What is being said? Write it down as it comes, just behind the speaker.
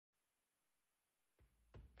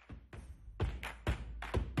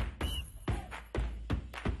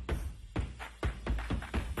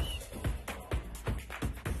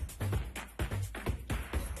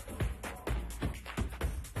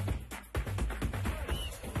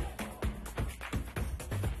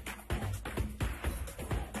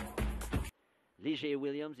Lige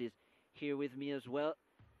Williams is here with me as well.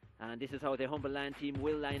 And this is how the Humberland team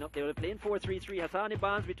will line up. They will play in 4-3-3. Hassani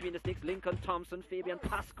Barnes between the sticks. Lincoln Thompson, Fabian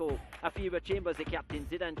Pascoe, Afiba Chambers, the captain.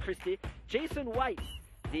 Zidane Christie. Jason White,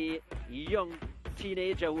 the young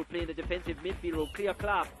teenager who will play in the defensive midfield role. Cleo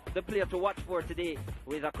Clark, the player to watch for today,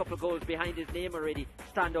 with a couple of goals behind his name already.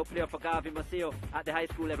 Stand-up player for Garvey Maceo at the high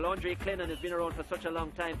school level. Andre Clennon has been around for such a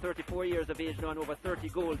long time, 34 years of age now, and over 30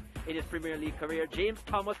 goals in his Premier League career. James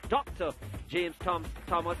Thomas, Dr. James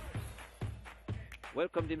Thomas,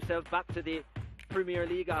 welcomed himself back to the Premier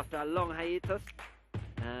League after a long hiatus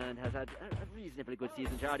and has had a reasonably good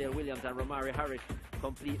season. Jardale Williams and Romari Harris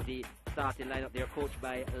complete the starting lineup. They're coached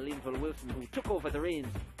by Linville Wilson, who took over the reins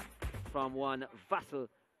from one Vassal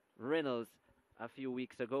Reynolds a few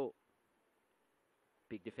weeks ago.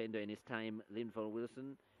 Big defender in his time, Linville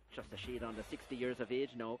Wilson, just a shade under 60 years of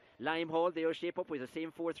age now. Lime Hall, they'll shape up with the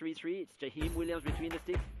same 4-3-3. It's Jaheim Williams between the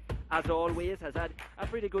sticks. As always, has had a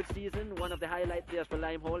pretty good season. One of the highlight players for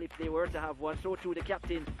Lime Hall, if they were to have one. So too the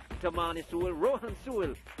captain, Tamani Sewell. Rohan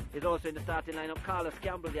Sewell is also in the starting lineup. Carlos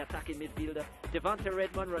Campbell, the attacking midfielder. Devonta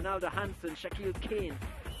Redmond, Ronaldo Hansen, Shaquille Kane,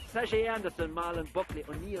 Sajay Anderson, Marlon Buckley,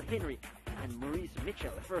 O'Neill Henry, and Maurice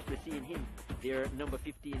Mitchell. The first we're seeing him, their number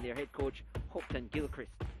 15, their head coach, Houghton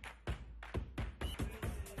Gilchrist.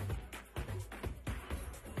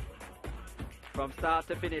 From start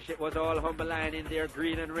to finish, it was all Humberland in their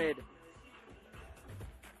green and red.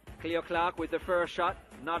 Cleo Clark with the first shot,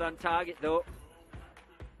 not on target though.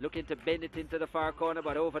 Looking to bend it into the far corner,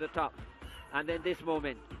 but over the top. And then this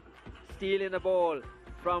moment, stealing the ball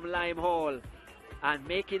from Lime Hall and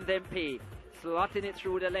making them pay, slotting it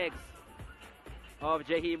through the legs of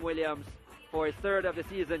Jaheim Williams for his third of the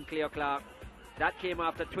season, Cleo Clark. That came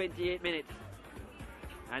after 28 minutes.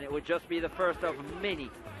 And it would just be the first of many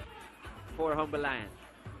for Humberland.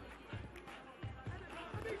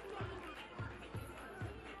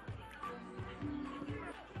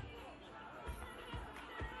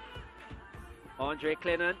 Andre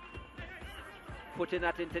Clennon putting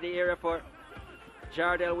that into the area for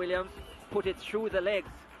Jardale Williams. Put it through the legs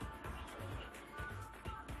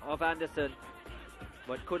of Anderson,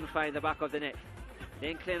 but couldn't find the back of the net.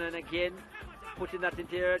 Then Clennon again putting that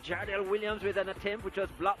into the area. Jardale Williams with an attempt which was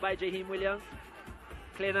blocked by Jaheim Williams.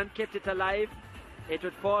 Clennon kept it alive. It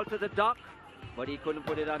would fall to the dock, but he couldn't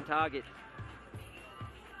put it on target.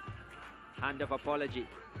 Hand of apology.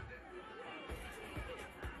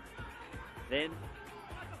 Then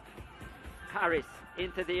Harris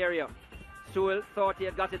into the area. Sewell thought he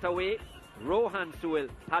had got it away. Rohan Sewell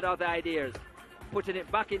had other ideas, putting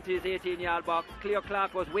it back into his 18-yard box. Cleo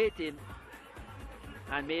Clark was waiting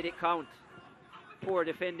and made it count. Poor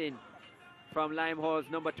defending from Lime Hall's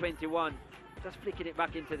number 21. Just flicking it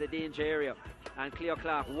back into the danger area. And Cleo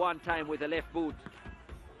Clark one time with the left boot.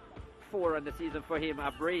 4 on the season for him,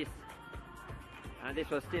 a brace. And this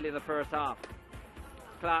was still in the first half.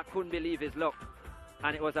 Clark couldn't believe his luck,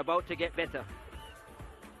 and it was about to get better.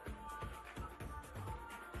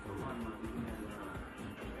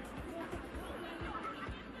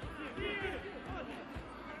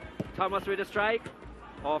 Thomas with a strike,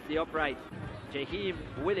 off the upright. Jaheim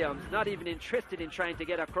Williams not even interested in trying to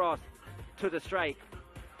get across to the strike.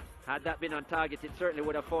 Had that been on target, it certainly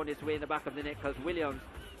would have found its way in the back of the net, because Williams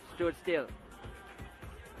stood still.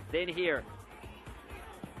 Then here,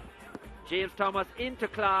 James Thomas into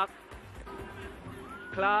Clark.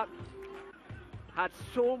 Clark had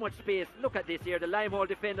so much space. Look at this here, the Lime Hall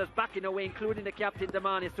defenders backing away, including the captain,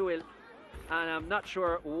 Damani Sewell. And I'm not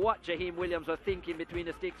sure what Jaheim Williams was thinking between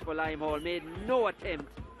the sticks for Lime Hall. Made no attempt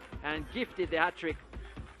and gifted the hat-trick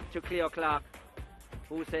to Cleo Clark,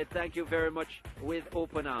 who said thank you very much with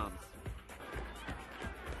open arms.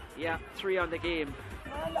 Yeah, 3 on the game,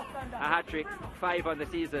 a hat-trick, 5 on the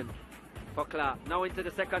season for Clark. Now into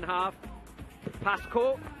the second half.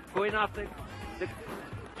 Pascoe going after the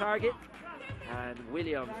target, and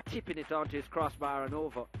Williams tipping it onto his crossbar and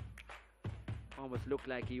over. Almost looked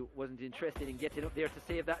like he wasn't interested in getting up there to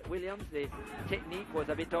save that, Williams. The technique was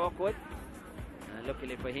a bit awkward, and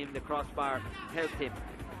luckily for him, the crossbar helped him.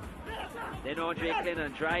 Then Andre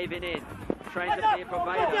Clennon driving in, trying to play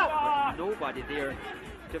provider, but nobody there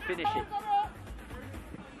to finish it,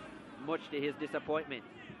 much to his disappointment.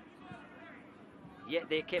 Yet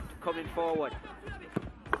they kept coming forward.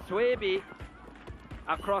 Swaby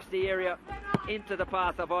across the area into the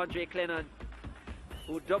path of Andre Clennon,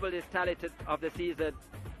 who doubled his talent of the season.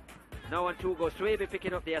 Now on 2 goes. Swaby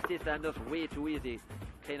picking up the assist, and just way too easy.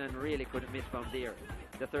 Clennon really couldn't miss from there,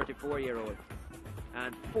 the 34-year-old.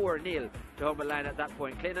 And 4-0 to Humberland at that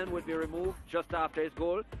point. Clennon would be removed just after his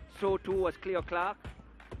goal. So too was Cleo Clark.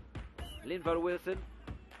 Linville Wilson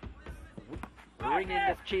ringing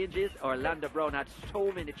the changes. Orlando Brown had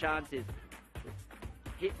so many chances.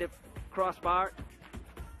 Hit the crossbar,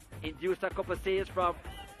 induced a couple of saves from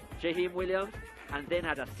Jaheim Williams, and then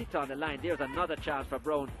had a sit on the line. There's another chance for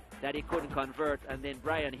Brown that he couldn't convert, and then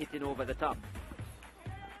Brian hitting over the top.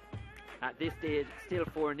 At this stage, still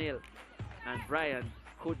 4-0, and Brian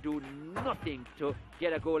could do nothing to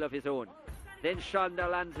get a goal of his own. Then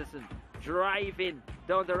Shondell Anderson driving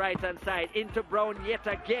down the right-hand side into Brown yet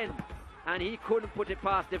again, and he couldn't put it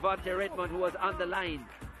past Devontae Redmond, who was on the line.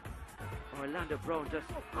 Orlando Brown just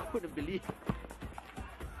couldn't believe it.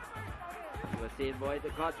 He was saying, boy, the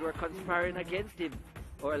gods were conspiring against him,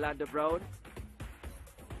 Orlando Brown.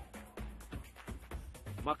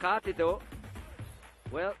 McCarthy, though,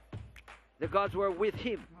 well, the gods were with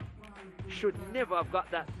him. Should never have got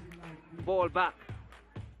that ball back.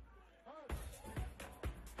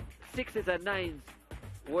 6s and 9s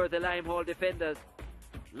were the Limehall defenders.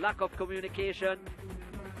 Lack of communication.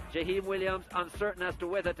 Jaheim Williams uncertain as to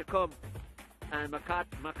whether to come. And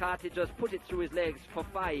McCarthy just put it through his legs for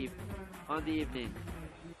 5 on the evening.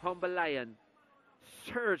 Humble Lion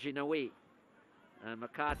surging away. And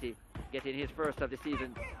McCarthy getting his first of the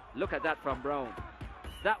season. Look at that from Brown.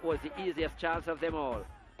 That was the easiest chance of them all.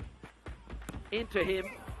 Into him,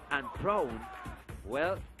 and Brown,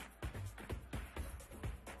 well,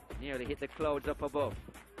 nearly hit the clouds up above.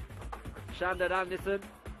 Shandon Anderson,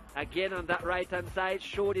 again on that right-hand side,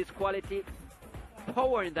 showed his quality.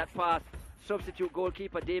 Power in that pass. Substitute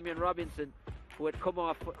goalkeeper Damian Robinson, who had come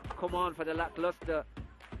on for the lackluster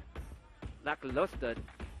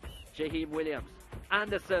Jaheim Williams.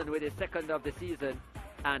 Anderson with his second of the season,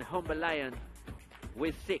 and Humble Lion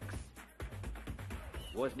with 6.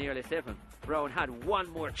 Was nearly 7. Brown had one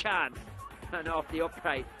more chance, and off the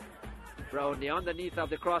upright. Brown the underneath of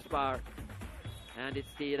the crossbar, and it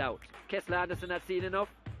stayed out. Kessler Anderson had seen enough,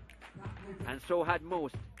 and so had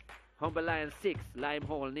most. Humble Lion 6,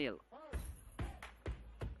 Limehall 0.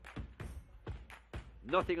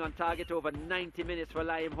 Nothing on target over 90 minutes for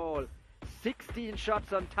Limehall. 16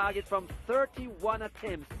 shots on target from 31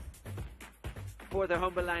 attempts for the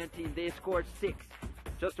Humble Lion team. They scored 6.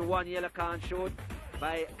 Just a 1 yellow card showed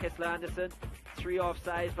by Kessler Anderson. 3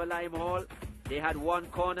 offsides for Limehall. They had 1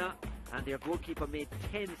 corner, and their goalkeeper made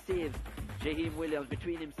 10 saves. Jaheim Williams,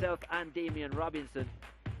 between himself and Damian Robinson.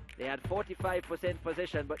 They had 45%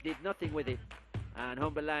 possession, but did nothing with it. And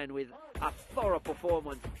Humble Lion with a thorough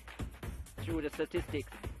performance through the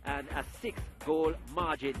statistics, and a 6-goal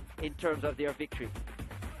margin in terms of their victory.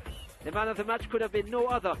 The man of the match could have been no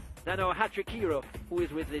other than our hat-trick hero, who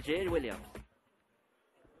is with Lejean Williams.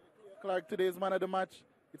 Clark, today's man of the match.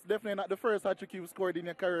 It's definitely not the first hat-trick you've scored in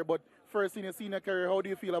your career, but first in your senior career. How do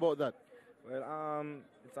you feel about that? Well,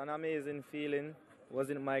 it's an amazing feeling.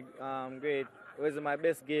 Wasn't my it wasn't my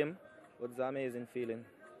best game, but it's an amazing feeling.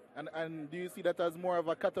 And do you see that as more of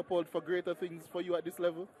a catapult for greater things for you at this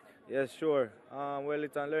level? Yes, sure. Well,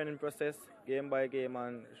 it's a learning process, game by game,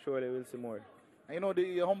 and surely we'll see more. And you know,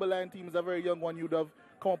 the Humble Lion team is a very young one. You'd have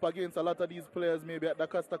come up against a lot of these players maybe at the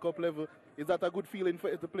Costa Cup level. Is that a good feeling for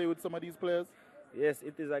you to play with some of these players? Yes,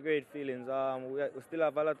 it is a great feeling. We still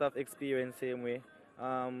have a lot of experience same way.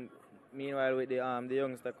 Meanwhile, with the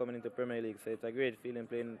youngster coming into Premier League, so it's a great feeling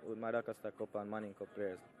playing with Madagascar Cup and Manning Cup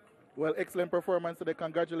players. Well, excellent performance today.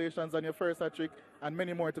 Congratulations on your first hat-trick, and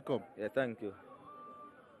many more to come. Yeah, thank you.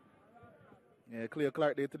 Yeah, Clear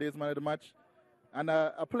Clark Day, today's man of the match. And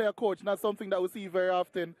a player coach, not something that we see very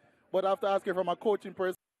often, but after asking from a coaching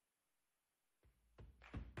person,